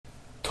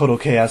Total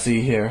Chaos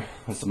E here.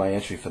 This is my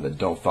entry for the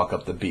Don't Fuck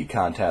Up the Beat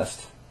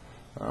contest.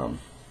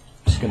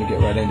 Just gonna get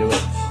right into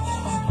it.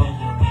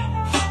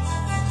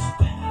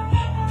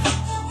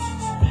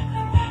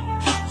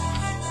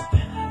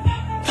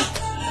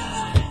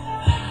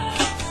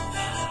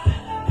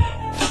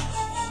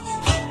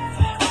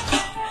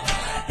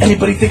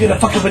 Anybody thinking of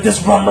fucking with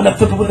this rum? When I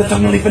flip it with a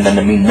tongue and leave an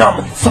enemy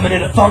numb.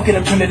 Summoning a funk and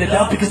I'm turning it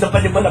up because I'm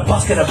ready when I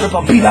bust, gonna rip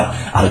on beat up.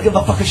 I don't give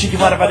a fuck if shit you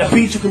out around the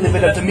beach. You can live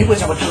it up to me,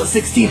 wish I would kill a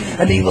 16.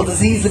 An evil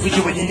disease if you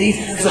do what you need,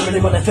 cause I really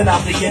wanna turn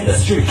out the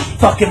industry.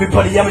 Fuck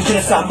everybody, I'm in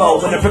genocide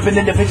mode. When I'm ripping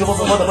individuals,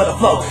 I'm on the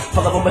flow.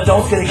 Followin my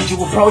don'ts, gonna get you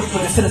approached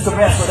with a sinister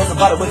ass, so that's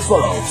about to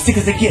explode. Sick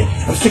as they get,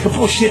 I'm sick of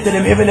bullshit that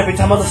I'm hearing every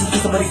time I listen to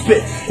somebody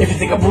spit. If you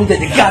think I'm rude,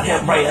 then you're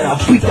goddamn right, and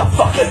I'll beat the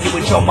fuck out of you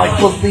with your mic.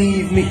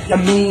 Believe me, I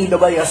mean the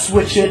way I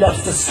switch it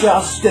up's disgusting.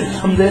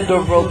 I'm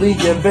literally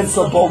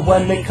invincible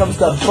when it comes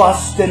to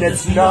busting.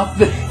 It's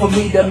nothing for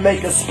me to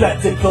make a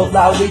spectacle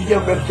out of you.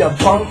 If you're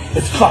punk,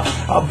 it's fuck,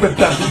 I'll rip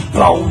every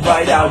bone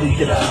right out of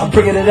you. I'm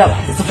bringing it up,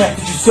 it's the fact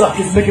that you suck.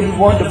 It's making me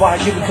wonder why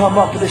you can come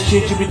up with the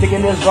shit you be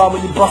thinking is wrong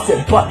when you bust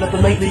it. But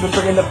nothing lately been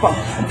bringing the funk.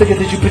 I'm thinking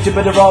that you bitch you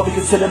better all be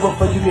considerable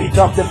for you get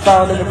dumped and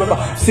found in the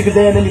river. Sicker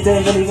than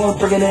anything anyone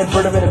bringing in,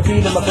 burning in a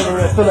beat in my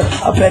favorite feeling.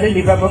 I bet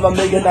any rapper of a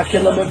million I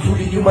kill him and prove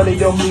to you money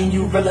don't mean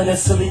you really and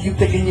silly. You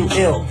thinking you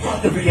ill.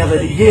 The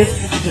reality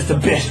is you're just a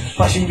bitch,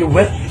 flashing your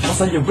whip, what's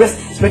on your wrist?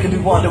 It's making me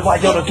wonder why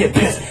y'all don't get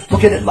pissed.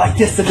 Look at it like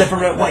this, a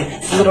different way.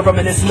 It's a little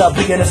reminiscent of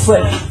being a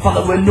slave,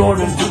 following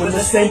orders, doing the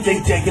same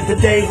thing day after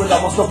day with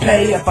almost no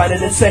pay. I find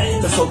it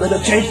insane, there's so little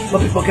change.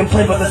 When people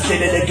complain about the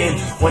state of the game,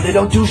 when they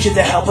don't do shit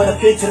to help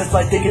benefits, and it's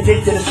like they get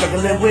addicted and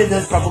struggling with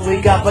it. Probably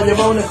got by their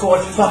own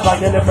accord, not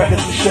buying the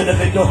records we should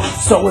have ignored.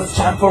 So it's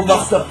time for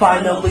us to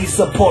finally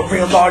support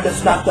real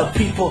artists, not the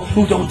people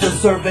who don't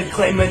deserve it,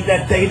 claiming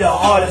that they the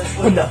hardest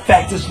when the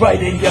fact is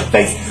right in your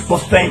face.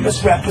 Most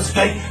famous rappers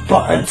fake,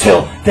 but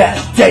until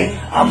that day,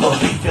 I'ma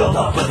be filled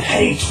up with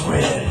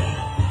hatred.